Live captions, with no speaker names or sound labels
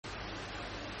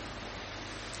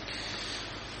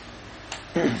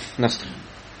Nastavno.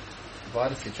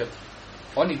 24.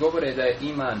 Oni govore da je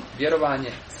iman, vjerovanje,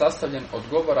 sastavljen od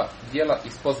govora, djela i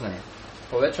spoznaje.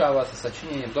 Povećava se sa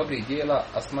činjenjem dobrih djela,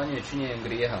 a smanjuje činjenjem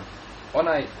grijeha.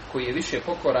 Onaj koji je više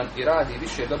pokoran i radi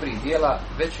više dobrih djela,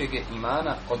 većeg je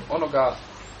imana od onoga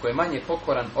koji je manje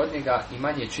pokoran od njega i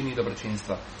manje čini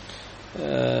dobročinstva.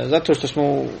 Zato što smo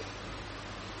u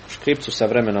škripcu sa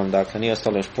vremenom, dakle nije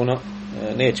ostalo još puno,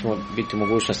 nećemo biti u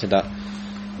mogućnosti da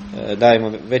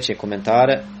dajemo veće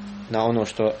komentare na ono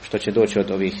što će doći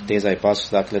od ovih teza i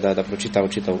pasus, dakle da pročitamo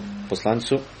čitavu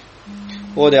poslanicu.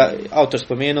 Ovdje autor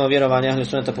spomenuo vjerovanje ahli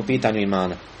sunneta po pitanju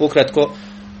imana. Ukratko,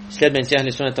 sljedbenici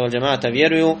ahli sunneta wal džemata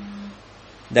vjeruju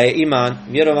da je iman,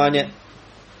 vjerovanje,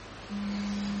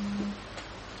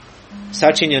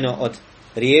 sačinjeno od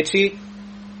riječi,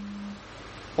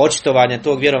 očitovanje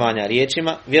tog vjerovanja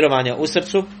riječima, vjerovanje u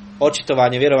srcu,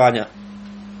 očitovanje vjerovanja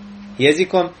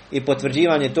jezikom i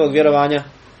potvrđivanje tog vjerovanja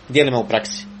djelima u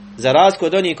praksi. Za razliku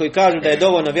od onih koji kažu da je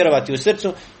dovoljno vjerovati u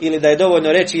srcu ili da je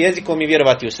dovoljno reći jezikom i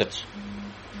vjerovati u srcu.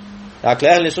 Dakle,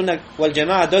 ahli sunnet wal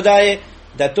džemaat dodaje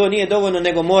da to nije dovoljno,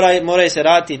 nego moraju se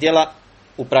raditi djela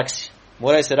u praksi.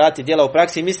 Moraju se raditi djela u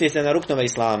praksi, misli se na ruknova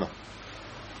islama.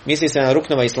 Misli se na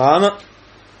ruknova islama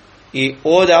i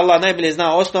ovdje Allah najbolje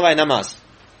zna, osnova je namaz.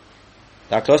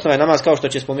 Dakle, osnova je namaz kao što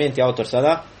će spomenuti autor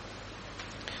sada.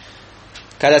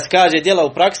 Kada se kaže djela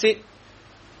u praksi,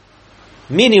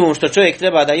 minimum što čovjek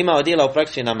treba da ima od djela u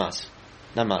praksi je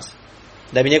namaz.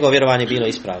 Da bi njegovo vjerovanje bilo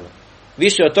ispravno.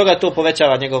 Više od toga to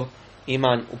povećava njegov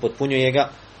iman, upotpunjuje ga,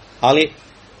 ali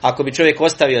ako bi čovjek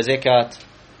ostavio zekat,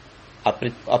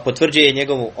 a potvrđuje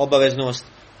njegovu obaveznost,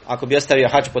 ako bi ostavio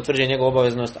hadž, potvrđuje njegovu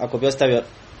obaveznost, ako bi ostavio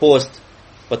post,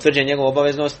 potvrđuje njegovu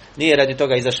obaveznost, nije radi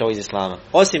toga izašao iz islama.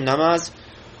 Osim namaz,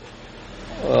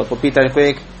 po pitanju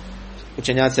kojeg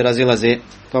učenjaci razilaze,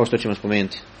 kao što ćemo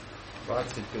spomenuti. 25.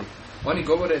 Oni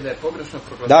govore da je pogrešno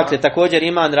proglašavati. Dakle, također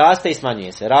iman raste i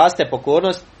smanjuje se. Raste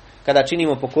pokornost kada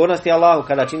činimo pokornosti Allahu,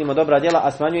 kada činimo dobra djela,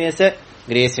 a smanjuje se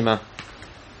grijesima.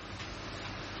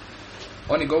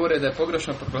 Oni govore da je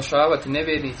pogrešno proglašavati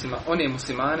nevjernicima one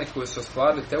muslimane koji su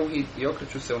ostvarili teuhid i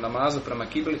okreću se u namazu prema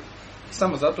kibli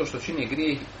samo zato što čine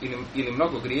grijeh ili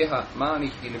mnogo grijeha,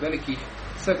 malih ili velikih,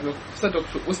 sve dok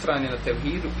su ustrajni na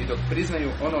teuhidu i dok priznaju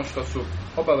ono što su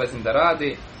obavezni da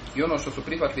rade i ono što su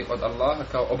prihvatili od Allaha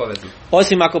kao obavezu.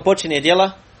 Osim ako počine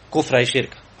djela kufra i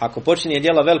širka. Ako počine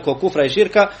djela velikog kufra i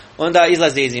širka, onda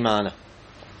izlaze iz imana.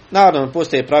 Naravno,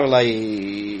 postoje pravila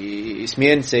i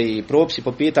smjernice i propisi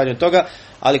po pitanju toga,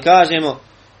 ali kažemo,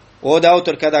 ovdje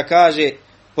autor kada kaže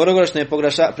pogrešno je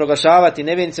proglašavati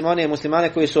nevjernicima one muslimane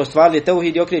koji su ostvarili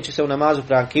teuhid i okreću se u namazu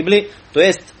prema kibli, to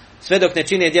jest sve dok ne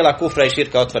čine djela kufra i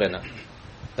širka otvorena.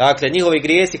 Dakle, njihovi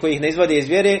grijesi koji ih ne izvode iz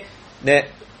vjere, ne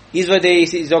izvode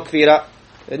iz okvira,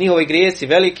 njihovi grijesi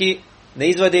veliki ne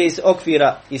izvode iz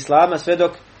okvira islama sve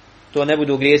dok to ne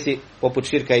budu grijesi poput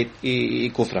širka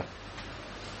i kufra.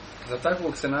 Za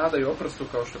takvog se nadaju oprostu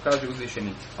kao što kaže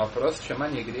uzvišeni, a oprostit će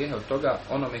manje grijehe od toga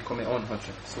onome kome on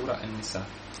hoće. Sura En-Nisa.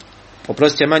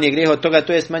 Oprostit će manje grijeha od toga,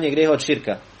 to jest manje grijeha od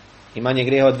širka i manje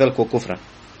grijeha od velikog kufra.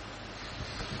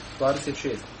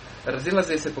 26.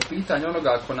 Razilaze se po pitanju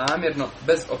onoga ako namjerno,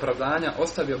 bez opravdanja,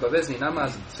 ostavi obavezni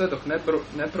namaz sve dok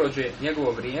ne prođe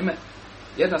njegovo vrijeme.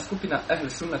 Jedna skupina ehli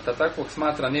sunneta takvog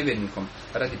smatra nevjernikom,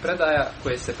 radi predaja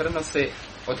koje se prenose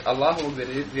od Allahovog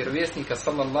vjerovjesnika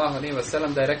sallallahu alejhi ve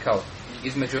sellem da je rekao: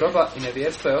 između roba i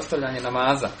nevjerstva je ostavljanje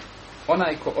namaza.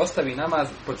 Onaj ko ostavi namaz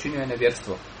počinio je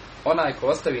nevjerstvo. Onaj ko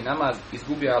ostavi namaz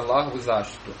izgubio je Allahovu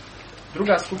zaštitu.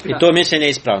 Druga skupina... I to mišljenje je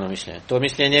ispravno mišljenje. To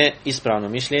mišljenje je ispravno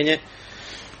mišljenje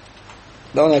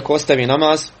da onaj ko ostavi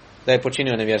namaz da je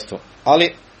počinio nevjerstvo.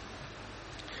 Ali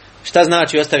šta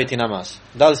znači ostaviti namaz?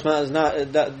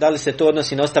 Da li se to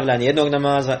odnosi na ostavljanje jednog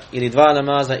namaza ili dva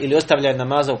namaza ili ostavljanje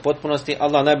namaza u potpunosti?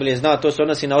 Allah najbolje zna, to se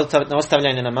odnosi na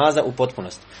ostavljanje namaza u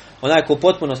potpunosti. Onaj ko u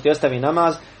potpunosti ostavi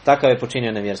namaz, takav je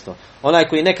počinio nevjerstvo. Onaj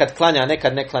koji nekad klanja,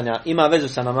 nekad ne klanja, ima vezu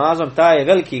sa namazom, taj je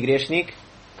veliki griješnik.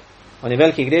 On je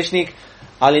veliki griješnik,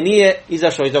 ali nije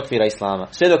izašao iz okvira islama.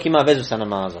 Sve dok ima vezu sa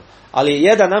namazom. Ali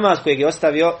jedan namaz kojeg je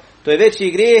ostavio, to je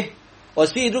veći grijeh od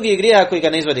svih drugih grijeha koji ga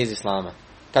ne izvode iz islama.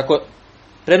 Kako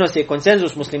prenosi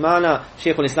konsenzus muslimana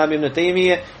Šejhul Islam ibn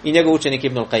Tejmije i njegov učenik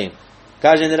Ibn al-Qayyim.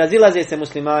 Kaže, ne razilaze se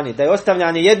muslimani da je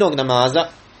ostavljanje jednog namaza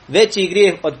veći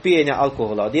grijeh od pijenja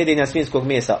alkohola, od jedenja svinjskog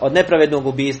mesa, od nepravednog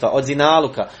ubistva, od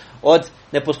zinaluka, od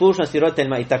neposlušnosti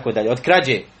roditeljima i tako dalje, od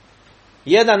krađe.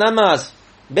 Jedan namaz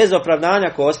bez opravdanja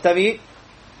ko ostavi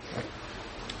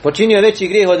počinio je veći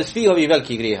grijeh od svih ovih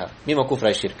velikih grijeha, mimo kufra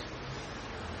i širka.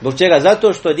 Zbog čega?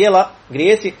 Zato što djela,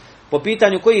 grijesi, po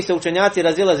pitanju kojih se učenjaci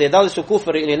razilaze, da li su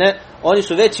kufr ili ne, oni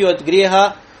su veći od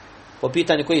grijeha po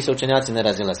pitanju kojih se učenjaci ne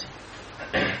razilaze.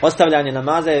 ostavljanje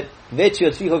namaza je veći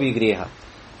od svih ovih grijeha.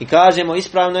 I kažemo,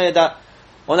 ispravno je da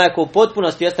onaj ko u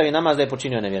potpunosti ostavi namaz da je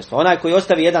počinio nevjerstvo. Onaj koji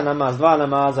ostavi jedan namaz, dva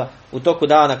namaza, u toku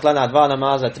dana klanja dva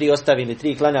namaza, tri ostavi ili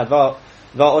tri klanja,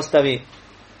 dva ostavi,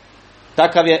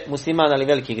 takav je musliman, ali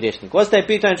veliki griješnik. Ostaje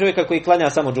pitanje čovjeka koji klanja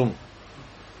samo džumu,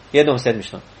 jednom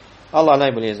sedmično. Allah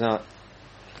najbolje zna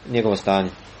njegovo stanje.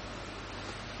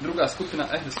 Druga skupina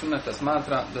ehli sunneta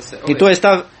smatra da se I to je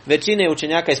stav većine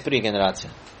učenjaka iz prvih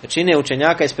generacija. Većine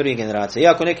učenjaka iz prvih generacija.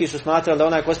 Iako neki su smatrali da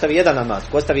onaj ko ostavi jedan namaz,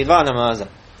 ko ostavi dva namaza,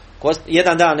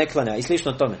 jedan dan ne klanja i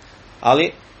slično tome.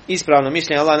 Ali ispravno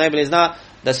mišljenje, Allah najbolje zna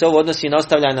da se ovo odnosi na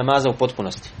ostavljanje namaza u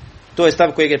potpunosti. To je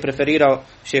stav kojeg je preferirao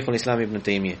šejhul Islam ibn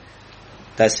Taymije.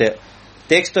 Da se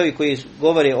tekstovi koji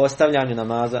govore o ostavljanju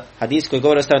namaza, hadis koji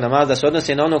govore o ostavljanju namaza, da se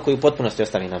odnose na ono koji u potpunosti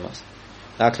ostavi namaz.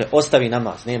 Dakle, ostavi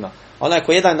namaz, nema. Onaj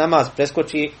ko jedan namaz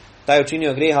preskoči, taj je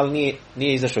učinio grijeh, ali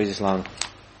nije izašao iz islama.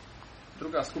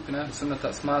 Druga skupina ehli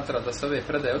sunneta smatra da se ove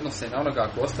predaje odnose na onoga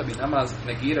ko ostavi namaz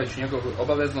negirajući njegovu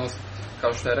obaveznost,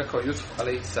 kao što je rekao Jusuf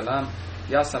a.s.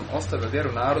 Ja sam ostavio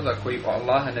vjeru naroda koji o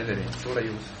Allaha ne vjeruje. Sura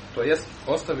Jusuf. To jest,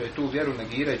 ostavio je tu vjeru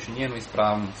negirajući njenu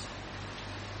ispravnost.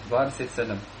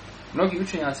 27. Mnogi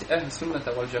učenjaci ehli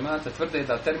sunneta wal džemata tvrde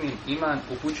da termin iman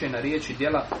upućuje na riječi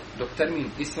djela, dok termin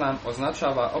islam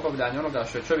označava obavljanje onoga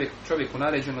što je čovjeku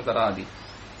naređeno da radi.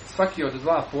 Svaki od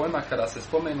dva pojma kada se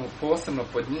spomenu posebno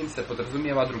pod njim se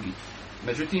podrazumijeva drugi.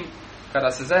 Međutim,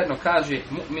 kada se zajedno kaže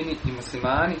mu'mini i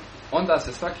muslimani, onda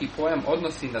se svaki pojam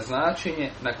odnosi na značenje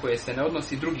na koje se ne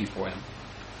odnosi drugi pojam.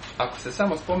 Ako se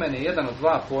samo spomene jedan od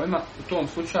dva pojma, u tom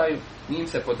slučaju njim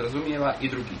se podrazumijeva i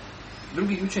drugi.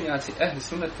 Drugi učenjaci ehli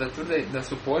sunneta tvrde da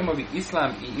su pojmovi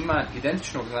islam i iman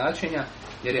identičnog značenja,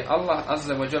 jer je Allah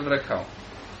azza wa džal rekao: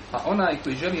 a onaj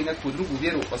koji želi neku drugu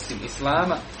vjeru osim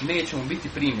islama, neće mu biti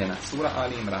primljena. Sura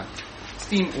Ali Imran. S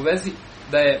tim u vezi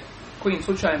da je kojim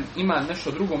slučajem iman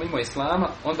nešto drugo mimo islama,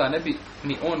 onda ne bi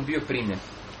ni on bio primljen.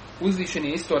 Uzvišen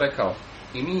je isto rekao: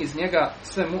 i mi iz njega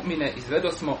sve mu'mine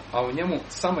izvedosmo, a u njemu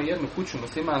samo jednu kuću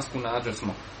muslimansku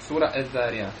nađosmo. Sura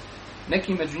Ez-Zariyat.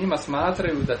 Neki među njima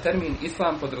smatraju da termin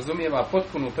islam podrazumijeva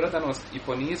potpunu predanost i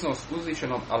poniznost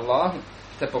uzvišenom Allahu,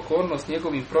 te pokornost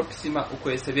njegovim propisima u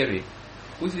koje se vjeruje.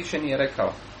 Uzvišeni je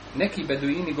rekao: neki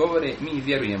beduini govore mi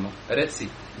vjerujemo. Reci,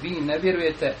 vi ne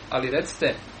vjerujete, ali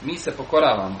recite mi se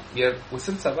pokoravamo, jer u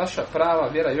srca vaša prava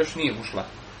vjera još nije ušla.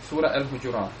 Sura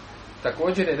El-Huđurat.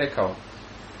 Također je rekao: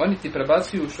 oni ti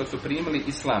prebacuju što su primili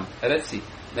islam. Reci,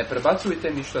 ne prebacujte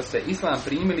mi što ste islam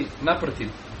primili, naprotiv,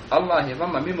 Allah je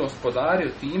vama milost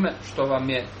podario time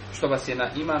što vas je na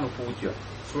iman uputio.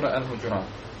 Sura El-Huđurat.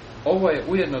 Ovo je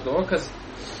ujedno dokaz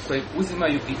kojeg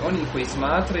uzimaju i oni koji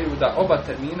smatraju da oba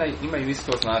termina imaju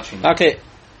isto značenje. Dakle,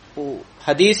 u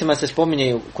hadisima se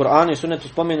spominje, u Kur'anu i Sunnetu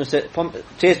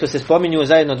često se spominju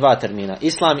zajedno dva termina,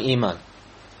 islam i iman.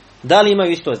 Da li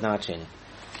imaju isto značenje?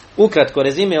 Ukratko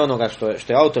rezime onoga što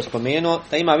je autor spomenuo,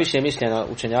 da ima više mišljenja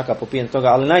učenjaka po pitanju toga,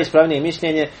 ali najispravnije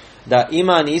mišljenje da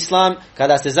iman i islam,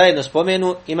 kada se zajedno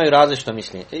spomenu, imaju različito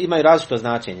mišljenje, imaju različito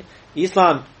značenje.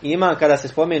 Islam i iman, kada se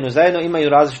spomenu zajedno, imaju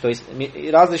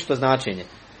različito značenje.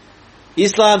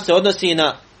 Islam se odnosi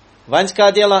na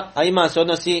vanjska djela, a iman se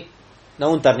odnosi na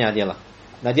unutarnja djela,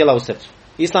 na djela u srcu.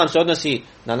 Islam se odnosi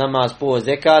na namaz, post,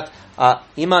 zekat, a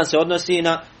iman se odnosi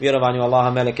na vjerovanje u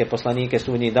Allaha, meleke, poslanike,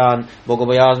 sudnji dan,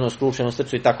 bogobojaznost, skrušenost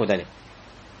srcu i tako dalje.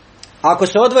 Ako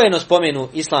se odvojeno spomenu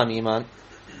islam i iman,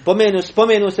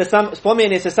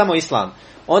 spomene se samo islam,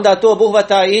 onda to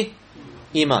obuhvata i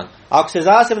iman. Ako se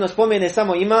zasebno spomene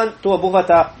samo iman, to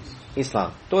obuhvata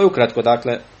islam. To je ukratko,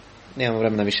 dakle, nemamo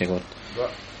vremena više govoriti.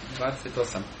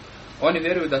 28. Oni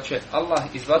vjeruju da će Allah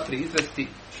iz vatri izvesti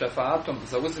šefatom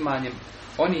za uzimanjem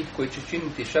onih koji će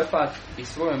činiti šefat i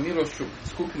svojom milošću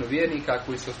skupinu vjernika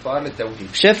koji su ostvarili teuhid.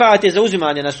 Šefat je za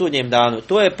uzimanje na sudnjem danu.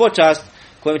 To je počast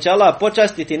kojom će Allah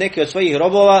počastiti neke od svojih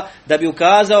robova da bi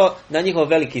ukazao na njihov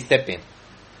veliki stepen.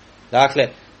 Dakle,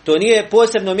 to nije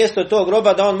posebno mjesto tog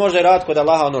roba da on može raditi kod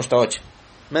Allaha ono što hoće.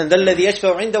 Men dalladhi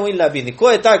yashfa'u indahu illa bi'izni. Ko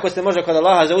je taj ko se može kod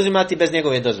Allaha zauzimati bez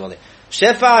njegove dozvole?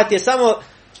 Šefat je samo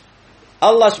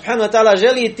Allah subhanahu wa ta'ala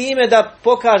želi time da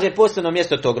pokaže posebno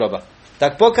mjesto tog roba.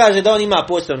 Da pokaže da on ima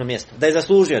posebno mjesto, da je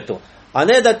zaslužio to. A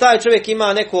ne da taj čovjek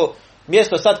ima neko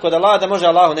mjesto sad kod Allaha da može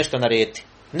Allahu nešto narediti.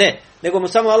 Ne, nego mu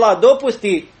samo Allah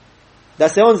dopusti da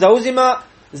se on zauzima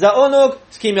za onog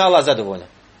s kim je Allah zadovoljan.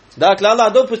 Dakle,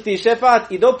 Allah dopusti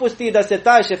šefat i dopusti da se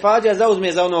taj šefadija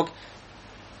zauzme za onog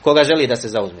koga želi da se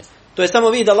zauzme. To je samo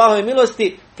vid Allahove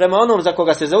milosti prema onom za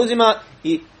koga se zauzima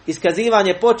i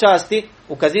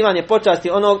ukazivanje počasti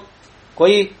onog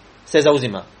koji se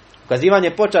zauzima.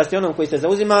 Ukazivanje počasti onom koji se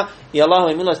zauzima i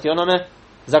Allahove milosti onome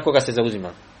za koga se zauzima.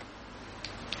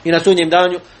 I na sudnjem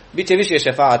Biće više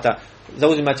šefata,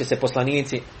 zauzimat će se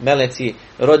poslanici, meleci,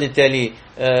 roditelji,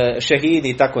 šehidi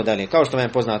i tako dalje, kao što vam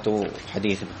je poznato u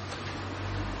hadithima.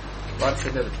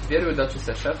 29. Vjeruju da će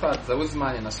se šefat za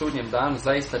uzimanje na sudnjem danu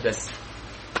zaista desiti.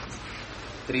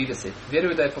 30.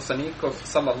 Vjeruju da je poslanikov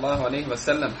sallallahu alejhi ve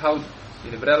sellem haud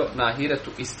ili vrelo na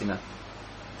ahiretu istina.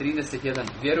 31.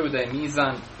 Vjeruju da je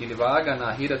mizan ili vaga na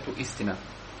ahiretu istina.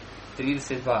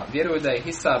 32. Vjeruju da je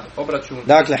hisab obračun.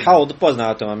 Dakle, haud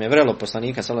poznato vam je vrelo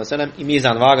poslanika sallallahu alejhi ve sellem i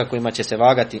mizan vaga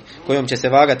kojom će se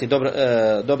vagati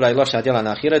dobra i loša djela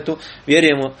na ahiretu.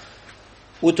 Vjerujemo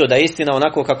u to da je istina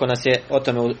onako kako nas je o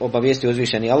tome obavijestio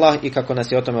uzvišeni Allah i kako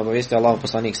nas je o tome obavijestio Allahov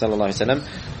poslanik sallallahu alejhi ve sellem.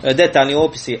 Detaljni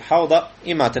opisi hauda,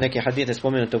 imate neke hadise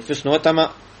spomenute u fusnotama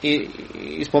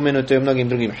i spomenute u mnogim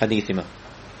drugim hadithima.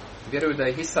 Vjeruju da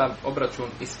je hisab obračun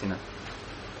istina.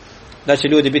 Da će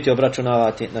ljudi biti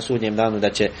obračunavati na sudnjem danu,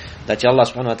 da će Allah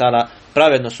subhanahu wa ta'ala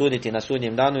pravedno suditi na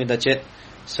sudnjem danu i da će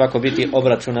svako biti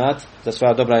obračunat za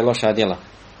svoja dobra i loša djela.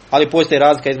 Ali postoji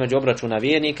razlika između obračuna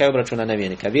vjernika i obračuna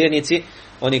nevjernika. Vjernici,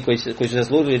 oni koji su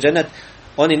zaslužili džennet,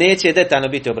 oni neće detaljno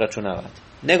biti obračunavati.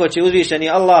 Nego će uzvišeni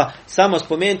Allah samo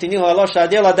spomenuti njihova loša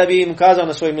djela da bi im kazao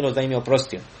na svoju milost da im je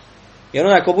oprostio. Jer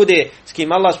onaj ko bude, s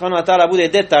kim Allah subhanahu wa ta'ala bude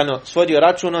detaljno svodio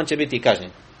račun, on će biti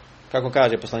kažnjen. Kako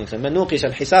kaže poslanik, men nuqish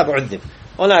al-hisab u'dzib.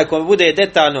 Onaj ko bude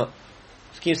detaljno,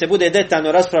 s kim se bude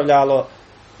detaljno raspravljalo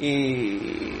i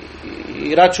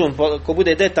račun ko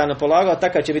bude detaljno polagao,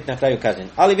 takav će biti na kraju kažnjen.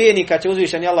 Ali vjernika će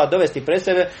uzvišeni Allah dovesti pred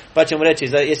sebe, pa će mu reći,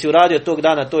 jesi uradio tog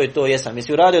dana to i to, jesam.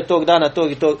 Jesi uradio tog dana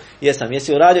tog i tog, jesam.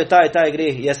 Jesi uradio taj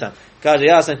grijeh, jesam. Kaže,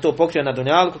 ja sam to pokrio na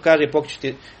dunjalku, kaže, pokriš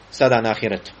ti sada na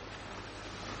ahiretu.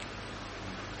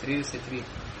 33.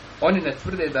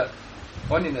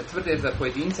 Oni ne tvrde za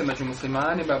pojedince među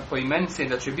muslimanima poimence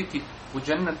da će biti u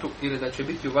džennetu ili da će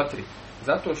biti u vatri,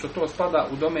 zato što to spada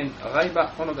u domen gajba,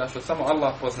 onoga što samo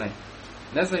Allah poznaje.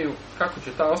 Ne znaju kako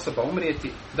će ta osoba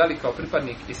umrijeti, da li kao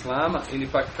pripadnik islama ili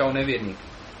pak kao nevjernik.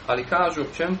 Ali kažu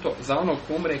općenito za onog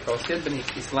ko umre kao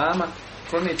sljedbenik islama,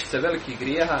 klonijeći se velikih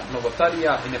grijeha,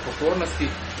 novotarija i nepokornosti,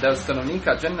 da je od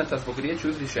stanovnika dženneta zbog riječi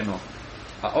uzvišeno.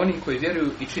 A oni koji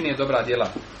vjeruju i čine dobra djela,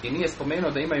 i nije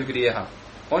spomenuo da imaju grijeha,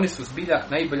 oni su zbilja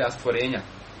najbolja stvorenja.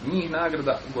 Njih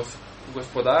nagrada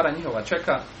gospodara njihova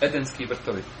čeka edenski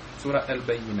vrtovi. Sura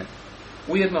El-Bejine.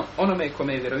 Ujedno, onome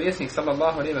kome je vjerovjesnik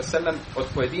sallallahu alejhi ve sellem od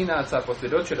pojedinaca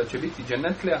posvjedočio da će biti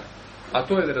džennetlija, a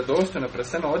to je vjerodostojno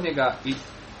preseno od njega i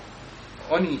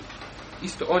oni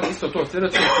isto to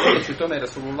svjedoče, vjerujući tome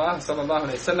Rasulullah sallallahu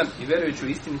alejhi ve sellem i vjerujući u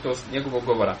istinitost njegovog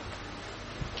govora.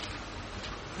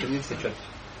 34.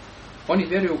 Oni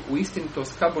vjeruju u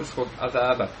istinitost kaburskog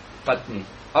azaba, patnji.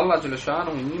 Allah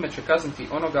dželešanu i njime će kazniti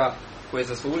onoga koji je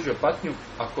zaslužio patnju,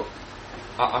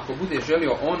 ako bude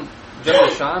želio on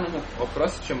dželešanu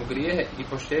oprostit će mu grijehe i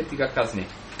poštediti ga kazni.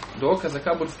 Dokaz za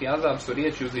kaburski azab su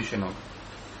riječi uzvišenog.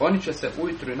 Oni će se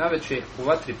ujutro i navečer u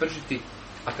vatri pržiti,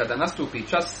 a kada nastupi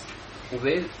čas,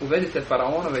 uvedite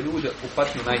faraonove ljude u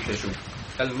patnju najtežu.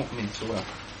 El-Mu'min sura.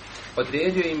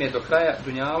 Odredio im je do kraja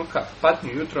dunjalka patnju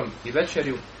jutrom i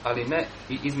večerju, ali ne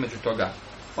i između toga.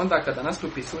 Onda kada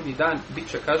nastupi sudnji dan, bit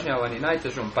će kažnjavani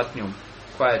najtežom patnjom,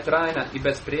 koja je trajna i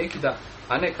bez prekida,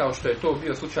 a ne kao što je to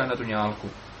bio slučaj na dunjalku.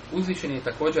 Uzvišen je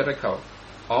također rekao,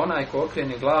 a onaj ko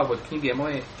okrene glavu od knjige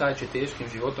moje, taj će teškim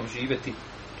životom živjeti,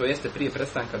 to jeste prije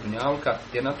prestanka dunjalka,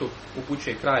 jer na to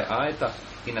upućuje kraj ajeta,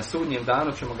 i na sudnjem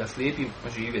danu ćemo ga slijepim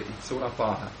živjeti. Sura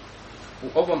Taha.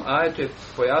 U ovom ajetu je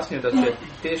pojasnio da će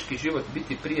teški život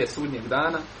biti prije sudnjeg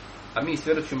dana, a mi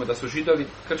svjedočimo da su židovi,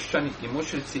 kršćani i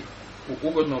mušrici u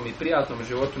ugodnom i prijatnom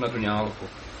životu na dunjaluku.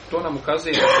 To nam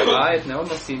ukazuje da se ajet ne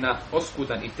odnosi na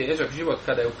oskudan i težak život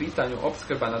kada je u pitanju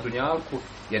opskrba na dunjalku,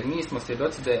 jer mi smo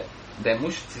svjedoci da je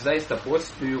mušrici zaista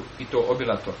posjeduju i to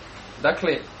obilato.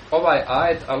 Dakle, ovaj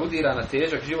ajet aludira na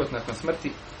težak život nakon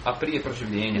smrti, a prije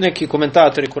proživljenja. Neki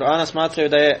komentatori Kur'ana smatraju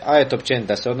da je ajet općenit,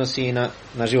 da se odnosi i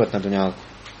na život na dunjalku.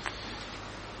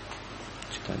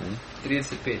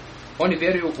 35. Oni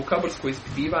vjeruju u kabursko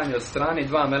ispitivanje od strane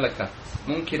dva meleka,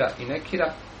 Munkira i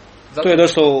Nekira. To je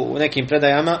došlo u nekim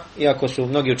predajama, iako su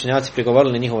mnogi učenjaci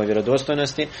prigovorili njihove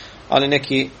vjerodostojnosti, ali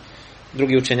neki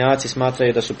drugi učenjaci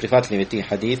smatraju da su prihvatljivi ti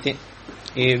hadithi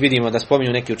i vidimo da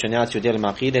spominju neki učenjaci u djelima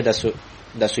akide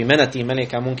da su imena tih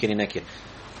meleka Munkir i Nekir.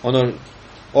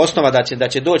 Osnova da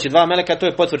će doći dva meleka, to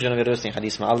je potvrđeno vjerodostojnim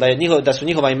hadisima, ali da su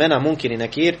njihova imena Munkir i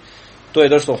Nekir, to je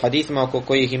došlo u hadisima oko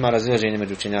kojih ima razilaženje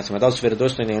među učenjacima. Da li su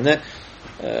vjerodostojni ili ne,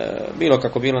 bilo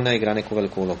kako bilo, ne igra neku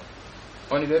veliku ulogu.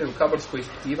 Oni vjeruju u kabursko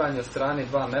ispitivanje od strane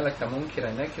dva meleka Munkira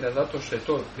i Nekira zato što je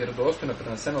to vjerodostojno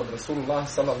preneseno od Rasulullah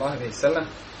sallallahu alejhi ve sellem,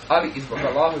 ali i zbog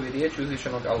Allahovi riječi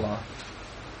uzvišenog Allaha.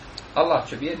 Allah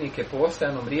će vjernike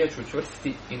postojanom riječu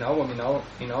učvrstiti i na ovom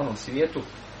i na onom svijetu,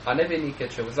 a nevjernike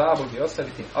će u zabludi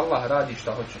ostaviti. Allah radi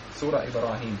šta hoće. Sura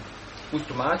Ibrahim. Uz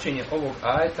tumačenje ovog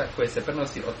ajeta koje se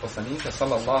prenosi od poslanika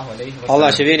sallallahu alejhi ve sellem.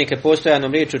 Allah će vjernike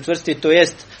postojanom riječu učvrstiti, to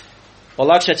jest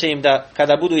olakšat će im da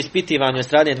kada budu ispitivani od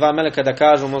strane dva meleka da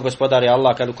kažu moj gospodar je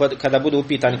Allah, kada budu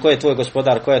upitani ko je tvoj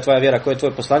gospodar, koja je tvoja vjera, ko je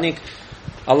tvoj poslanik,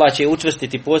 Allah će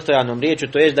učvrstiti postojanom riječu,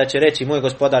 to jest da će reći moj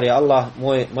gospodar je Allah,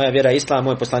 moja vjera je Islam,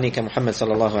 moj poslanik je Muhammed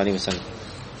sallallahu alejhi ve sellem.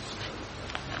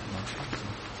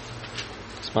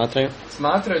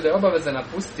 Smatraju da je obaveza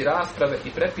napustiti rasprave i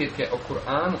prepirke o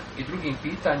Kur'anu i drugim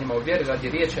pitanjima o vjeri radi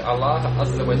riječi Allaha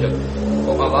azza wa jalla.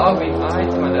 O Allahovim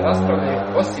ajetima ne raspravljaju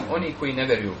osim oni koji ne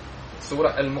vjeruju.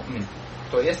 Sura El-Mu'min.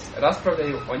 To jest,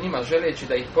 raspravljaju o njima želeći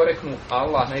da ih poreknu, a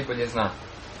Allah najbolje zna.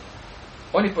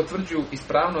 Oni potvrđuju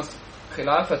ispravnost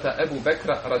hilafata Ebu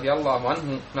Bekra radijallahu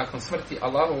anhu nakon smrti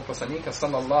Allahovog poslanika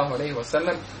sallallahu alejhi ve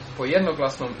sellem po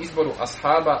jednoglasnom izboru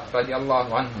ashaba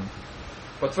radijallahu anhu.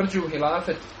 Potvrđuju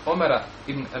hilafet Omara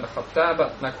ibn al-Khattaba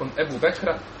nakon Ebu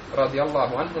Bekra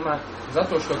radijallahu anhuma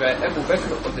zato što ga je Ebu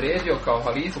Bekr odredio kao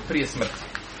halifu prije smrti.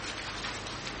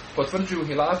 Potvrđuju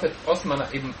hilafet Osmana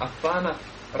ibn Affana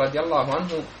radijallahu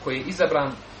anhu koji je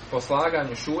izabran po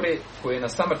slaganju šure koje je na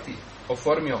samrti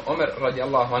oformio Omer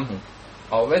radijallahu anhu,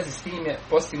 a u vezi s tim je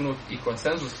postignut i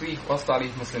konsenzus svih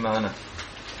ostalih muslimana.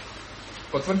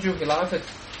 Potvrđuju hilafet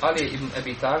Ali ibn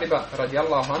Abi Taliba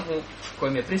radijallahu anhu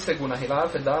kojim je prisegu na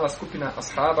hilafet dala skupina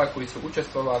ashaba koji su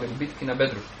učestvovali u bitki na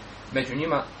Bedru. Među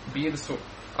njima bili su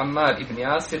Ammar ibn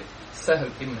Jasir, Sahl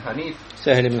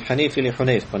ibn Hanif ili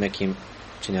Hunayf po nekim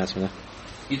činjacima.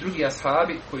 I drugi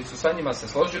ashabi koji su sa njima se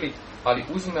složili, ali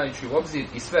uzimajući u obzir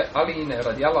i sve Alijine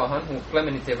radijallahu anhu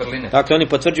plemenite vrline. Dakle, oni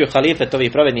potvrđuju halifet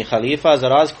ovih pravednih halifa za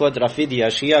razliku od Rafidija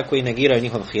Šija koji negiraju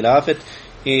njihov hilafet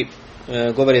i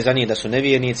govore za njih da su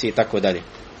nevjernici i tako dalje.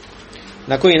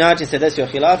 Na koji način se desio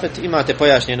hilafet imate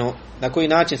pojašnjeno, na koji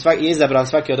način je izabran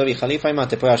svaki od ovih halifa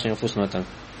imate pojašnjeno fusnotan.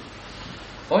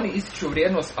 Oni ističu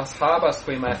vrijednost ashaba s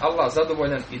kojima je Allah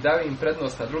zadovoljan i daje im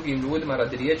prednost na drugim ljudima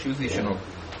radi riječi uzvišenog.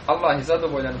 Allah je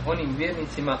zadovoljan onim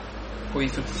vjernicima koji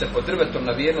su se pod drvetom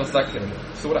na vjernost zaklinuli.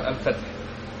 Sura Al-Fatih.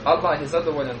 Allah je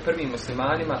zadovoljan prvim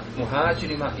muslimanima,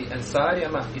 muhađirima i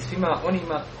ensarijama i svima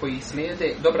onima koji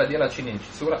slijede dobra djela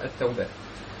čineći. Sura At-Taube.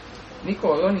 Niko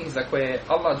od onih za koje je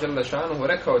Allah dželle šanuhu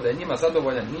rekao da je njima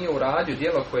zadovoljan nije uradio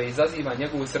djelo koje izaziva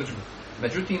njegovu srdžbu.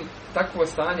 Međutim, takvo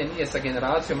stanje nije sa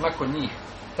generacijom nakon njih,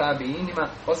 tabiinima,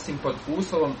 osim pod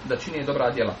uslovom da čine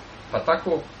dobra djela. Pa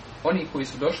tako, oni koji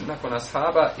su došli nakon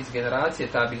ashaba iz generacije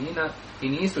tabiina i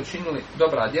nisu činili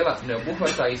dobra djela, ne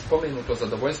obuhvata i spomenuto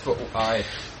zadovoljstvo u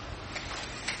ajetu.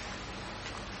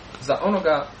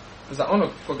 Za onog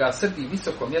koga srdi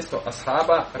visoko mjesto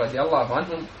ashaba radijallahu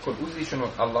anhum kod uzvišenog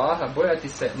Allaha bojati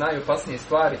se najopasnije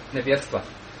stvari nevjerstva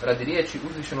radi riječi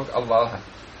uzvišenog Allaha.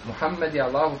 Muhammed je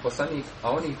Allahu poslanik, a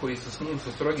oni koji su s njim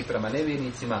su strogi prema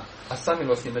nevjernicima, a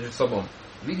samilosni među sobom.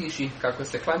 Vidiš ih kako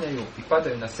se klanjaju i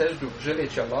padaju na seždu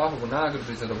želeći Allahovu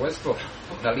nagradu i zadovoljstvo,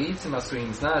 na licima su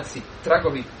im znaci,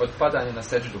 tragovi od padanja na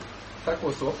seždu.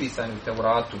 Tako su opisani u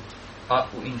Tevratu, a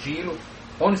u Inđilu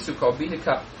oni su kao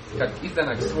biljka kad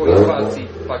izdanak svoj izbaci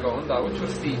pa ga onda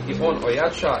učvrsti i on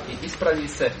ojača i ispravi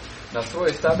se na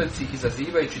svojoj stabilci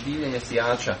izazivajući divljenje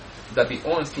sijača da bi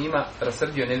on s njima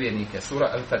rasrdio nevjernike. Sura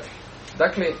Al-Fatih.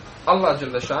 Dakle, Allah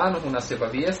dželle šanuhu nas je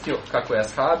obavijestio kako je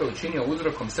ashabe učinio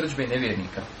uzrokom srdžbe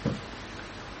nevjernika.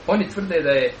 Oni tvrde da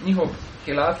je njihov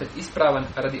hilafet ispravan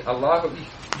radi Allahovih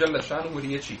dželle šanuhu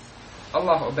riječi.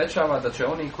 Allah obećava da će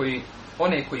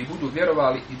one koji budu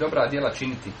vjerovali i dobra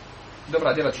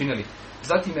djela činili.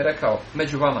 Zatim je rekao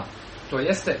među vama, to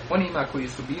jeste onima koji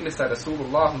su bili sa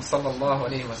Rasulullahom sallallahu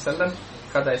alejhi ve sellem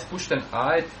kada je spušten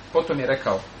ajet, potom je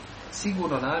rekao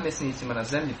sigurno namjesnicima na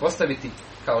zemlji postaviti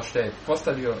kao što je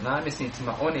postavio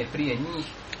namjesnicima one prije njih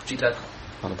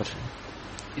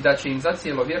i da će im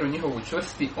zacijelo vjeru njihovu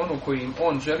čvrsti onu koju im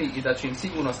on želi i da će im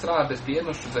sigurno strah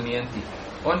bezbjednošću zamijeniti.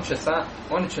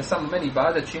 Oni će samo meni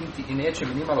ibadet činiti i neće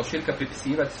mi nimalo širka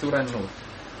pripisivati. Sura Nur.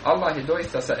 Allah je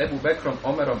doista sa Ebu Bekrom,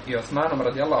 Omerom i Osmanom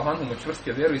radijallahu anhum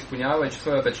učvrstio vjeru ispunjavajući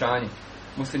svoje obećanje.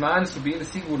 Muslimani su bili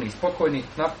sigurni i spokojni,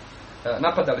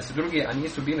 napadali su druge, a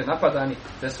nisu bili napadani,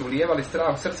 da su ulijevali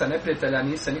strah u srca neprijatelja, a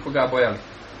nisu se nikoga bojali.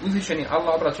 Uzvišeni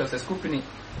Allah obraća se skupini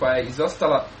koja je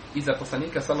izostala iza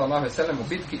poslanika sallallahu alejhi ve sellem u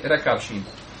bitki rekavši im: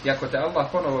 i ako te Allah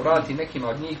ponovo vrati nekima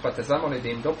od njih pa te zamoli da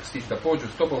im dopustiš da pođu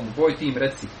s tobom u boj, ti im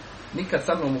reci: nikad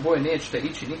sa mnom u boj nećete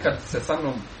ići, nikad se sa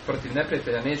mnom protiv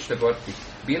neprijatelja nećete boriti.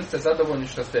 Bili ste zadovoljni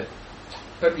što ste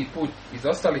prvi put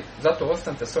izostali, zato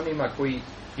ostanite s onima koji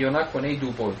i onako ne idu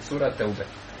u boj. Sura Teube.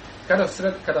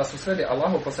 Kada su sreli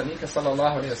Allahov poslanika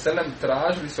sallallahu alejhi ve sellem,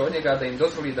 tražili su od njega da im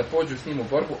dozvoli da pođu s njim u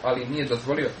borbu, ali im nije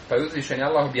dozvolio, pa je uzvišeni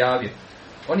Allah objavio: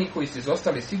 oni koji su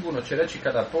izostali sigurno će reći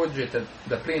kada pođete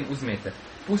da plijen uzmete,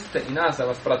 pustite i nas da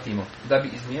vas pratimo, da bi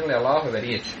izmijenili Allahove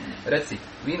riječi. Reci,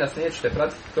 vi nas nećete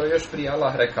pratiti, to je još prije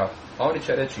Allah rekao. A oni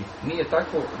će reći, nije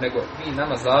tako, nego vi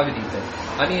nama zavidite.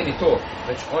 A nije ni to,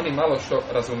 već oni malo što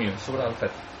razumiju. Sura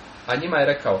Al-Fat. A njima je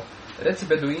rekao: reci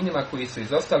beduinima koji su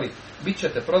izostali, bit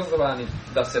ćete prozvani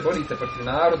da se borite protiv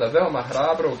naroda veoma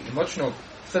hrabrog i moćnog,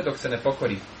 sve dok se ne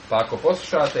pokori. Pa ako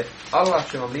poslušate,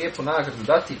 Allah će vam lijepu nagradu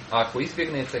dati, a ako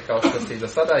izbjegnete kao što ste i do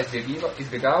sada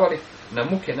izbjegavali, na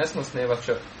muke nesnosne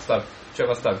će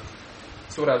vas staviti.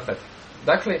 Sura Al-Fat.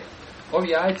 Dakle,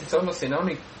 ovi ajeti se odnose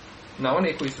na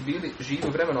one koji su bili živi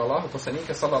u vremenu Allahu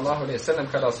poslanika sallallahu alejhi ve sellem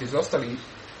kada su izostali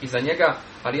iza njega,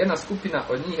 ali jedna skupina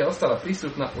od njih je ostala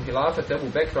prisutna u hilafetu Ebu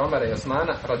Bekra, Omara i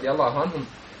Osmana radijallahu anhum,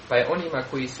 pa je onima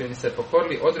koji su im se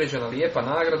pokorili određena lijepa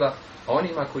nagrada, a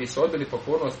onima koji su odbili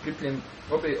pokornost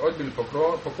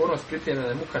pripremljena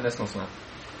je muka nesnosna.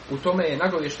 U tome je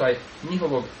nagovještaj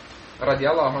njihovog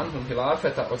radijallahu anhum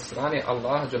hilafeta od strane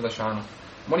Allaha dželle šanu.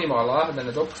 Molimo Allaha da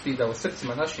ne dopusti da u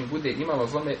srcima našim bude imalo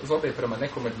zlobe prema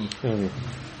nekom od njih.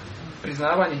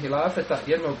 Priznavanje hilafeta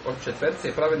jednog od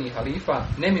četvrte pravednih halifa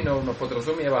neminovno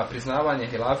podrazumijeva priznavanje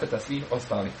hilafeta svih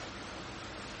ostalih.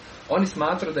 Oni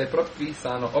smatraju da je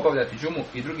propisano obavljati džumu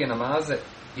i druge namaze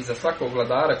iza svakog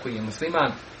vladara koji je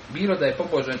musliman, bilo da je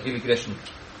pobožan ili grešnik.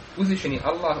 Uzvišeni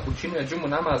Allah učinio je džumu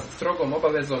namaz strogom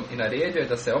obavezom i naredio je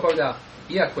da se obavlja,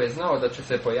 iako je znao da će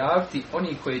se pojaviti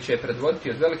oni koji će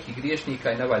predvoditi od velikih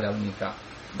griješnika i nevaljalnika.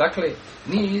 Dakle,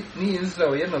 nije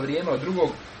izuzeo jedno vrijeme od drugog,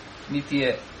 niti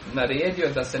je naredio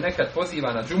da se nekad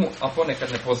poziva na džumu, a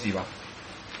ponekad ne poziva.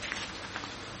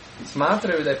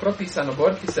 Smatraju da je propisano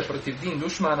boriti se protiv din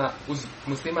dušmana uz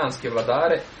muslimanske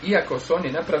vladare, iako su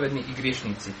oni nepravedni i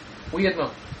griješnici. Ujedno,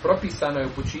 propisano je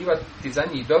upućivati za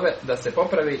njih dove da se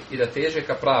poprave i da teže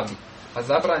ka pravdi, a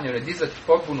zabranjeno je dizati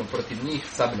pobunu protiv njih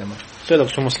sabljama. Sve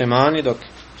dok su muslimani, dok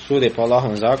sude po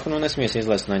Allahovom zakonu, ne smije se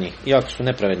izlaziti na njih, iako su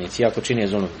nepravednici, iako čine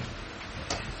zulum.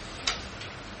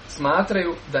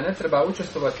 Smatraju da ne treba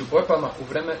učestvovati u borbama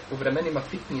u vremenima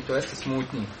fitni, to jeste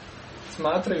smutnji.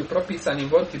 Smatraju propisanim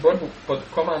voditi borbu pod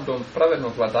komandom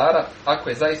pravednog vladara, ako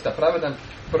je zaista pravedan,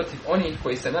 protiv onih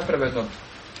koji se nepravedno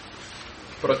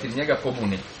protiv njega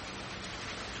pobune.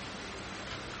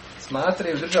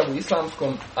 Smatraju državu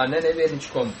islamskom, a ne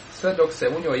nevjerničkom, sve dok se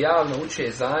u njoj javno uče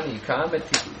ezani i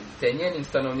kameti, te njenim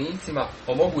stanovnicima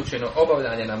omogućeno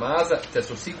obavljanje namaza, te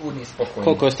su sigurni i spokojni.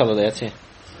 Koliko je ostalo djece?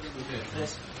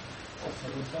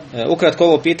 Ukratko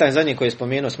ovo pitanje zadnje koje je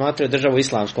spomenuo, smatraju državu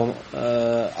islamskom,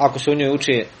 ako se u njoj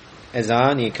uče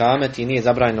ezani i kameti i nije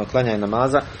zabranjeno klanjanje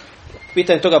namaza.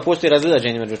 Pitanje toga postoji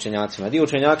razilaženje među učenjacima. Dio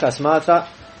učenjaka smatra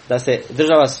da se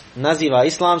država naziva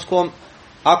islamskom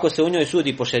ako se u njoj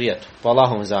sudi po šerijatu, po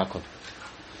Allahovom zakonu.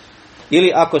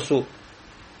 Ili ako su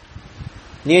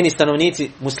njeni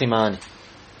stanovnici muslimani.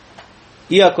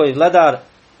 Iako je vladar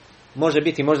može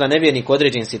biti možda nevjernik u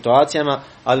određenim situacijama,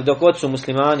 ali dok god su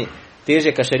muslimani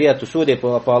teže ka šerijatu sude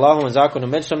po Allahovom zakonu,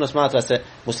 međusobno smatra se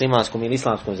muslimanskom ili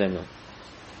islamskom zemljom.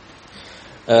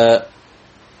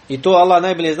 I to Allah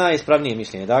najbolje zna ispravnije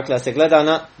mišljenje. Dakle, da se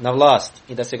gleda na vlast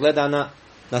i da se gleda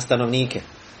na stanovnike.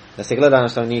 Da se gleda na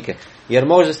stanovnike. Jer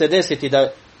može se desiti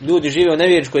da ljudi žive u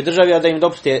nevjerničkoj državi, a da im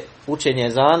dopuste učenje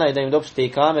ezana i da im dopuste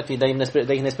i kamet i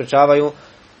da ih ne sprečavaju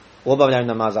u obavljanju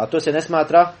namaza. A to se ne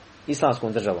smatra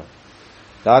islamskom državom.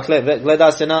 Dakle,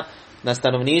 gleda se na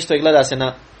stanovništvo i gleda se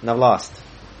na vlast.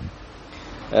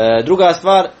 Druga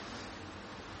stvar,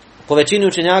 po većini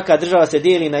učenjaka država se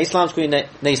dijeli na islamsku i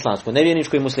neislamsku,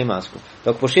 nevjerničku i muslimansku.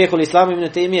 Dok po šejhul islamu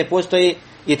ibn Tejmije postoji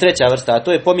i treća vrsta, a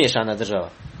to je pomiješana država.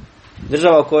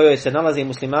 Država u kojoj se nalaze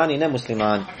muslimani i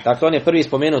nemuslimani. Dakle, on je prvi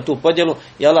spomenuo tu podjelu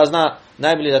i Allah zna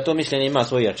najbolje da to mišljenje ima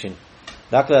svoju jačinu.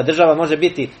 Dakle, da država može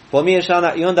biti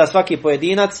pomiješana i onda svaki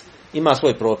pojedinac ima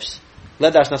svoj propis.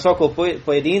 Gledaš na svakog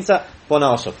pojedinca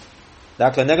ponaosob.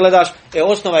 Dakle, ne gledaš,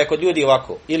 osnova je kod ljudi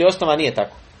ovako, ili osnova nije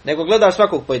tako, nego gledaš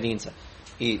svakog pojedinca.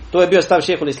 I to je bio stav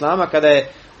šejhul islama kada je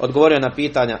odgovorio na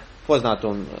pitanja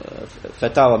poznatom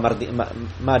Fetava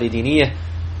Maridinije,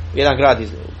 jedan grad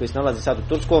koji se nalazi sad u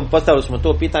Turskom. Postavili smo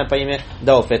to pitanje pa im je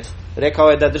dao fetvu. Rekao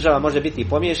je da država može biti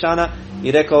pomiješana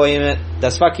i rekao im je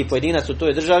da svaki pojedinac u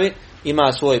toj državi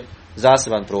ima svoj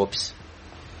zaseban propis.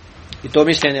 I to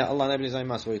mišljenje Allah najbolje zna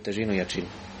ima svoju težinu i jačinu.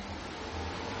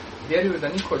 Vjeruju da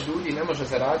niko od ljudi ne može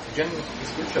zaraditi džennet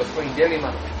isključivo svojim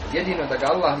djelima, jedino da ga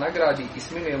Allah nagradi i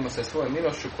smiluje mu se svojom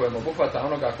milošću kojom obuhvata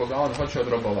onoga koga on hoće od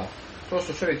robova. To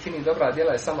što čovjek čini dobra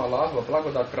djela je samo Allahova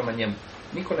blagodat prema njemu.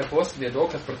 Niko ne posjeduje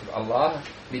dokaz protiv Allaha,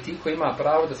 niti iko ima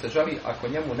pravo da se žali ako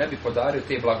njemu ne bi podario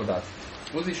te blagodati.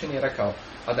 Uzvišen je rekao,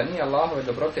 a da nije Allahove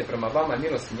dobrote prema vama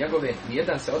milosti njegove,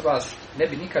 nijedan se od vas ne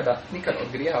bi nikad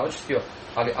od grijeha očistio,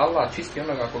 ali Allah čisti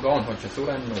onoga koga on hoće.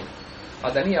 Sura Nur. A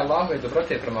da nije Allahove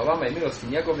dobrote prema vama i milosti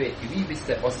njegove, i vi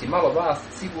biste, osim malo vas,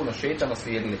 sigurno šejtana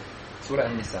slijedili. Sura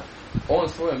Nisa. On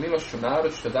svojom milošću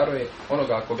naročito daruje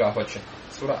onoga koga hoće.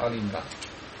 Sura Al Imran.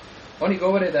 Oni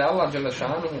govore da je Allah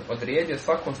dželešanuhu odredio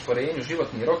svakom stvorenju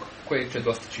životni rok kojeg će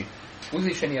dostići.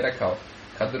 Uzvišen je rekao,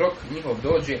 kad rok njihov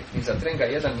dođe, ni za tren ga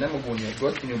jedan ne mogu ni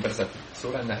godinu ubrzati.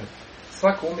 Sura Nahl.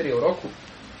 Svako umire u roku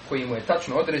koji mu je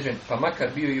tačno određen, pa makar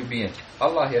bio i ubijen.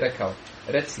 Allah je rekao,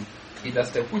 reci, i da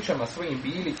ste u kućama svojim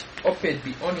bili, opet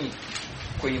bi oni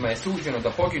kojima je suđeno da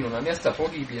poginu na mjesta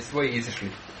pogibije svoje izišli.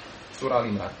 Sura Al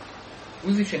Imran.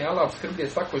 Uzvišen je Allah opskrbljuje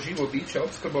svako živo biće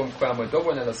opskrbom koja mu je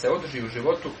dovoljna da se održi u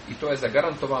životu i to je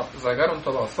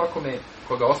zagarantovao svakome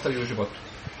koga ostavi u životu.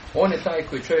 On je taj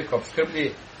koji čovjeka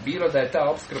opskrbljuje, bilo da je ta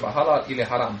opskrba halal ili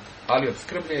haram, ali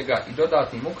opskrbljuje ga i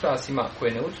dodatnim ukrasima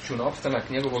koje ne utiču na opstanak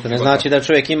njegovog života. To ne znači da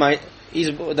čovjek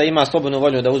ima slobodnu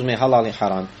volju da uzme halal i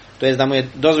haram. To jest da mu je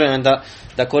dozvoljeno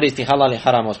da koristi halal i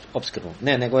haram opskrbu.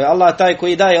 Ne, nego je Allah taj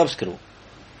koji daje opskrbu.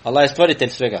 Allah je stvoritelj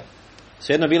svega.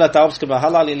 Svejedno bila ta opskrba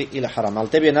halal ili haram, ali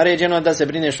tebi je naređeno da se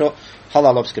brineš o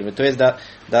halal opskrbi, to jest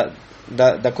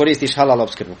da koristiš halal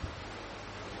opskrbu.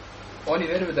 Oni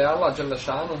vjeruju da je Allah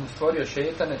dželešanuhu stvorio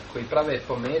šejtane koji prave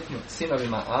pometnju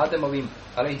sinovima Ademovim,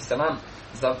 alejhiselam,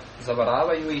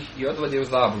 zavaravaju ih i odvode u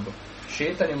zabludu.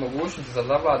 Šejtan je mogućnost da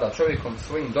zavlada čovjekom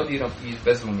svojim dodirom i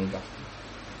izbezumi ga.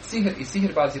 Sihr i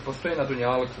sihirbazi postoje na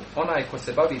dunjaluku. Onaj ko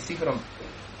se bavi sihrom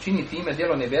čini time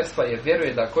djelo nevjerstva jer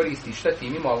vjeruje da koristi šteti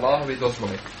mimo Allahove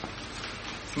dozvole.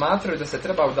 Smatraju da se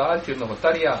treba udaljiti od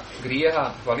novotarija, grijeha,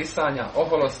 hvalisanja,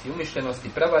 oholosti, umišljenosti,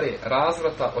 prevare,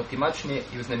 razvrata, otimačnje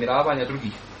i uznemiravanja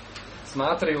drugih.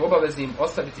 Smatraju obaveznim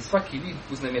ostaviti svaki vid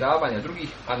uznemiravanja drugih,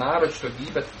 a naročito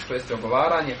gibet, to jest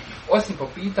ogovaranje, osim po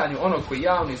pitanju onog koji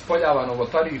javno ispoljava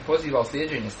novotariju i poziva o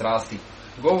slijeđenje strasti.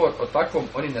 Govor o takvom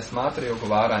oni ne smatraju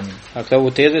ogovaranjem. Dakle,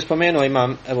 ovu tezu je spomenuo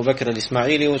imam Ebu Bekr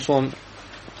al-Ismaili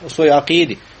u svojoj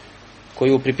akidi,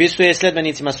 koju pripisuje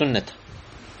sljedbenicima sunneta.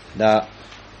 Da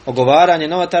ogovaranje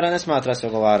novotara ne smatra se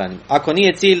ogovaranjem. Ako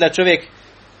nije cilj da čovjek,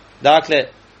 dakle,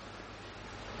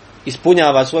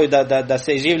 ispunjava svoju, da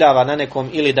se iživljava na nekom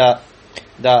ili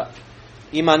da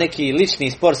ima neki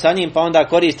lični spor sa njim, pa onda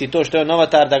koristi to što je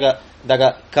novotar da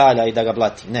ga kalja i da ga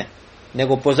blati. Ne.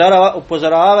 Nego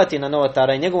upozoravati na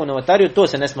novotara i njegovu novotariju, to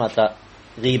se ne smatra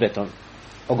gibetom,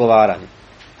 ogovaranjem.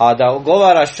 A da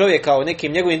ogovaraš čovjeka o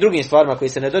nekim njegovim drugim stvarima koji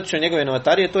se ne dotiču njegove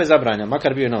novotarije, to je zabranjeno,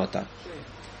 makar bio novotar.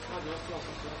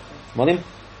 Molim?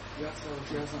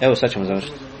 Evo, sad ćemo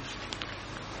završiti.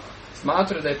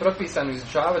 Smatraju da je propisano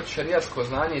izučavati šerijatsko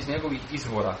znanje iz njegovih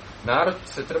izvora. Narod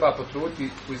se treba potruditi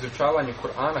u izučavanju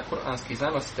Kur'ana, kuranskih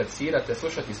znanosti, tefsira, te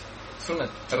slušati sunnet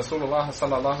Rasulullaha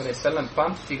sallallahu alejhi ve sellem,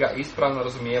 pamtiti ga i ispravno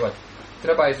razumijevati.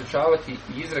 Treba izučavati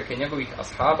i izreke njegovih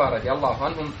ashaba radijallahu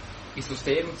anhum i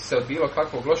sustegnuti se od bilo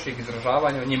kakvog lošeg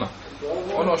izražavanja o njima.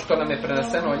 Ono što nam je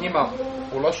preneseno o njima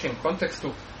u lošem kontekstu,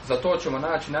 za to ćemo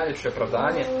naći najljepše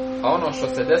opravdanje, a ono što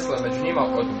se desilo među njima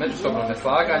od međusobnog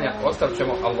neslaganja, ostavit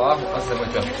ćemo Allahu azza wa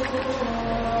džal.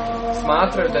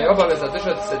 Smatraju da je obaveza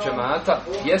držati se džemata,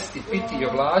 jesti, piti i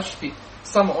oblačiti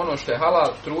samo ono što je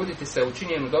halal, truditi se u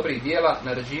činjenju dobrih dijela,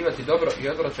 naređivati dobro i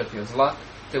odvraćati od zla,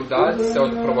 te udaljiti se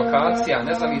od provokacija,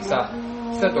 neznalica,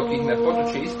 sve dok ih ne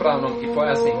poduče ispravnom i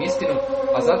pojasne im istinu,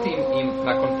 a zatim im,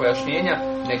 nakon pojašnjenja,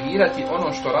 negirati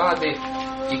ono što rade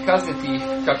i kazniti ih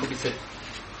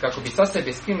kako bi sa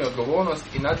sebe skinuli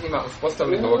odgovornost i nad njima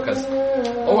uspostavili dokaz.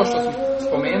 Ovo što su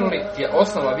spomenuli je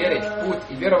osnova vjere, put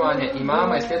i vjerovanje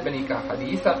imama i sljedbenika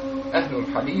haditha, ehlul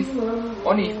hadith,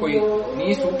 onih koji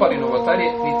nisu upali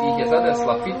novotarije, niti ih je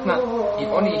zadesla fitna, i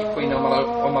onih koji ne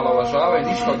omalovažavaju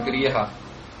ništa od grijeha.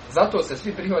 Zato se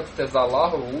svi prihvatite za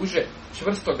Allahovo uže,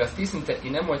 čvrsto ga stisnite i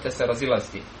nemojte se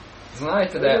razilaziti.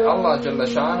 Znajte da je Allah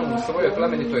dželešanu u svojoj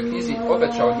plemenitoj knjizi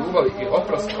obećao ljubav i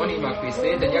oprost onima koji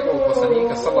slijede njegovog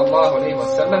poslanika sallallahu alejhi ve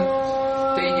sellem,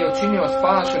 te ih je učinio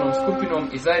spašenom skupinom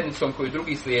i zajednicom koju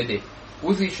drugi slijede.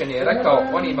 Uzvišen je rekao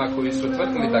onima koji su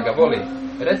tvrdili da ga vole: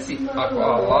 reci, ako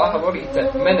Allaha volite,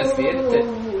 mene slijedite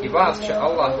i vas će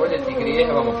Allah voljeti,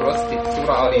 grijehe vam oprostiti.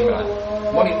 Sura Al Imran.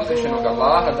 Molim uzvišenog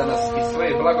Allaha da nas iz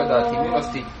svoje blagodati i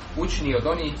milosti učini od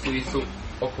onih koji su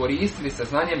okoristili se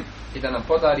znanjem i da nam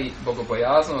podari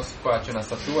bogobojaznost koja će nas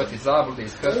sačuvati zablude i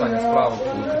skretanja s pravog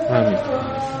puta. Amin.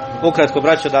 Ukratko,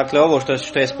 braćo, dakle, ovo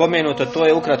što je spomenuto, to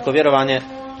je ukratko vjerovanje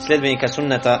sljedbenika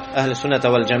sunneta, ahli sunneta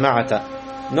wal džemaata.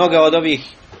 Mnoga od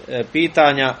ovih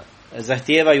pitanja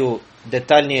zahtijevaju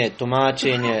detaljnije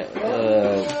tumačenje,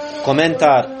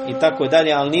 komentar i tako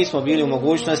dalje, ali nismo bili u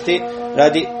mogućnosti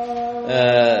radi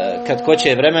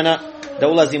kratkoće vremena da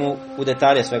ulazimo u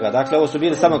detalje svega. Dakle, ovo su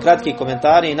bili samo kratki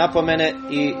komentari i napomene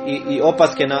i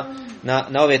opaske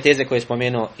na ove teze koje je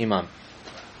spomenuo imam.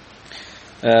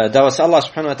 Da vas Allah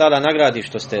subhanahu wa ta'ala nagradi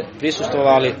što ste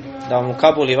prisustvovali, da vam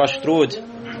ukabuli vaš trud,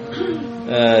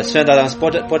 sve da nas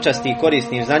počasti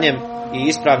korisnim znanjem i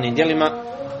ispravnim djelima.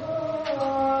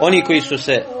 Oni koji su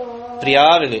se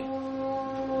prijavili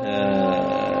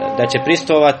da će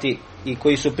pristovati i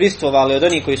koji su pristovali od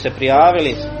onih koji su se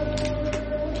prijavili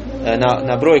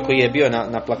na broj koji je bio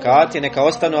na plakati, neka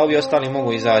ostanu, a ovi ostali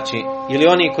mogu izaći. Ili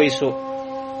oni koji su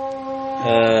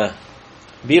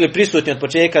bili prisutni od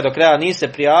početka do kraja, nisu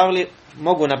se prijavili,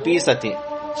 mogu napisati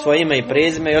svoje ime i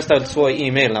prezime i ostaviti svoj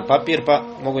e-mail na papir, pa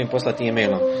mogu im poslati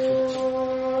e-mailom.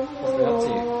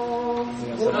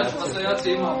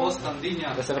 Ima Bostan, Dinja.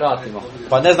 Da se vratimo.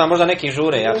 Pa ne znam, možda neki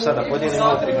žure, ja sada podijelim.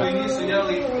 Koji nisu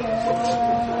jeli.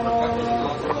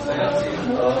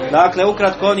 Dakle,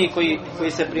 ukratko oni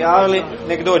koji se prijavili,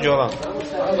 nek dođu ovam.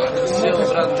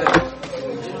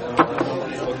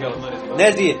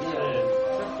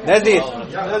 Nezir.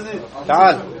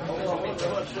 Tal.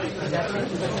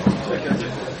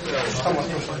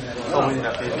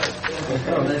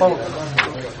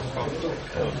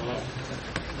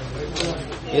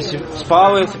 Jesi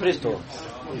spavao ili si pristao?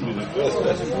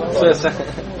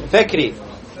 Fekri.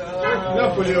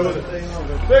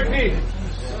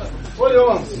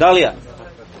 Dalija.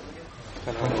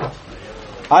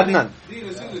 Adnan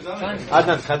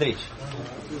Kadrić.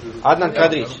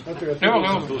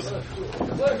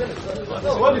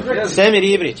 Semir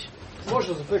Ibrić.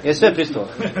 Je sve pristao?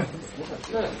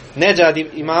 Nedžad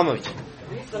Imamović.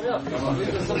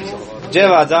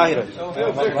 Dževad Zahirović.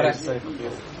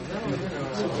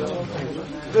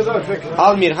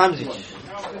 Almir Hamzić.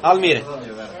 Almire.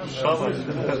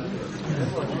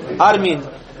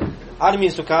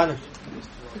 Armin Sukanović.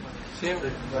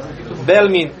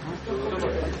 Belmin.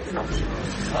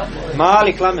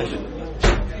 Malik Lameš.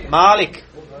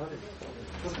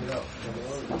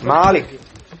 Malik.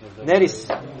 Neris.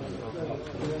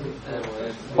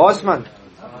 Osman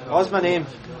Em.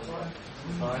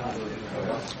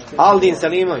 Aldin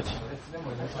Salimović.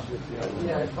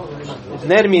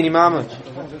 Nermin Imamović.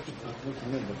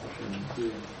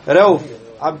 Rauf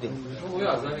Abdi.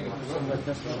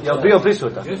 Jel bio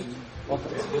prisutan?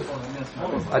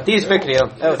 A ti spekri, jel?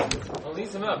 Evo.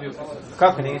 Nisam ja bio.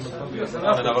 Kako nisi? Bio sam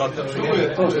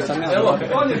ja.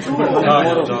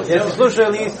 Jesi slušao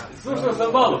ili nisi? Slušao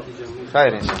sam malo.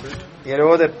 Hajde. Jer je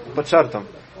ovdje pod šartom.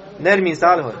 Nermin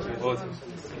Salihović.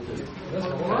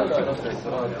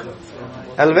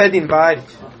 Elvedin Bajrić.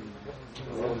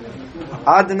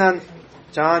 Adnan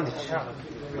Čandić.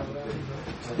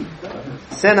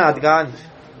 Senad Ganić.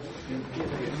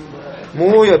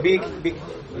 Mujo Bik.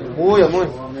 Mujo.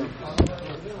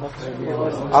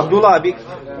 Abdullah Bik.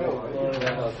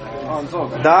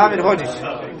 Damir Hođić.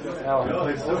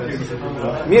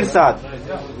 Mirsad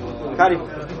Karip.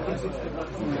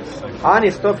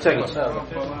 Anis Topčagić.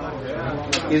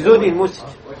 Izudin Musić.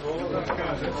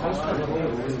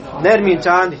 Nermin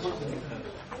Čandić.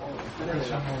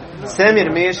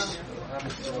 Semir Mešić.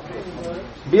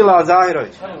 Bilal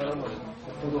Zahirović.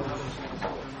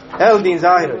 Eldin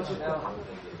Zahirović.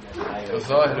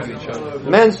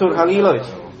 Mensur Halilović.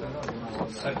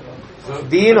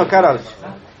 Dino Karalić.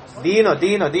 Dino.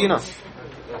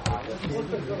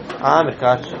 Amir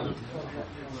Kačić.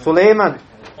 Sulejman.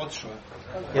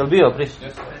 Jel bio prisutan?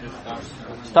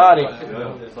 Stari.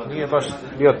 Nije baš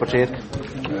bio od početka.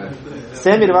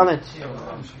 Semir Valent.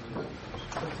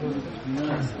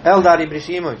 Eldar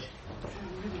Ibrišimović.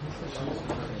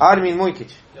 Armin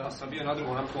Mujkić. Ja sam bio na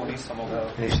drugom napolu, nisam mogao.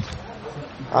 Ništa.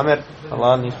 Amer,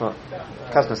 Allah, nismo.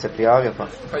 Kasno se prijavio, pa.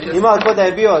 Ima li ko da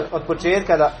je bio od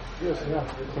početka da...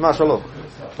 Imaš olovku?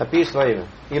 Napiši svoje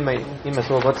ime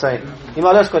svog oca.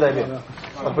 Ima li još ko da je bio?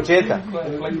 Od početka?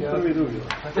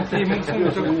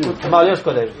 Ima li još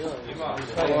ko da je bio?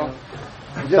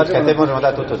 Sad kad te možemo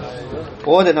dati u to.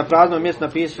 Ovdje na praznom mjestu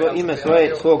napiši ime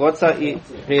svog oca i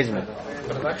prezime.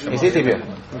 Jesi ti bio?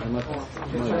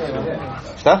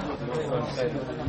 Šta?